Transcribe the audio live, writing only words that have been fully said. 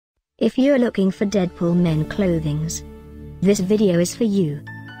If you're looking for Deadpool men clothings, this video is for you.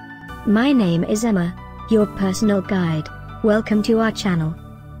 My name is Emma, your personal guide. Welcome to our channel.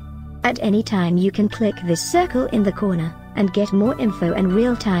 At any time you can click this circle in the corner, and get more info and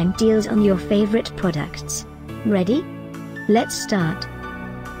real-time deals on your favorite products. Ready? Let's start.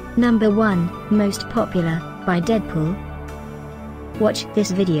 Number 1, Most Popular, by Deadpool. Watch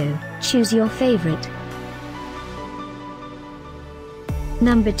this video, choose your favorite.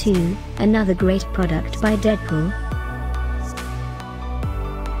 Number 2, another great product by Deadpool.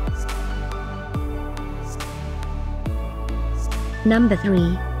 Number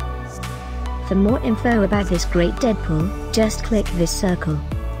 3. For more info about this great Deadpool, just click this circle.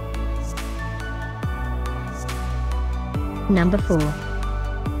 Number 4.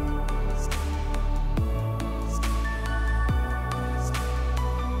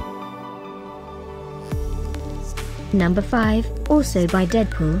 Number 5, also by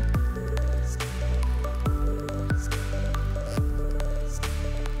Deadpool.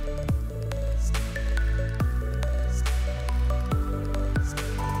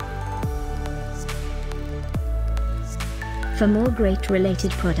 For more great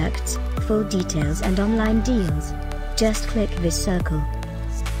related products, full details and online deals, just click this circle.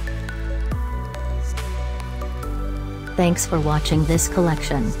 Thanks for watching this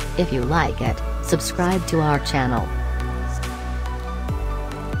collection. If you like it, subscribe to our channel.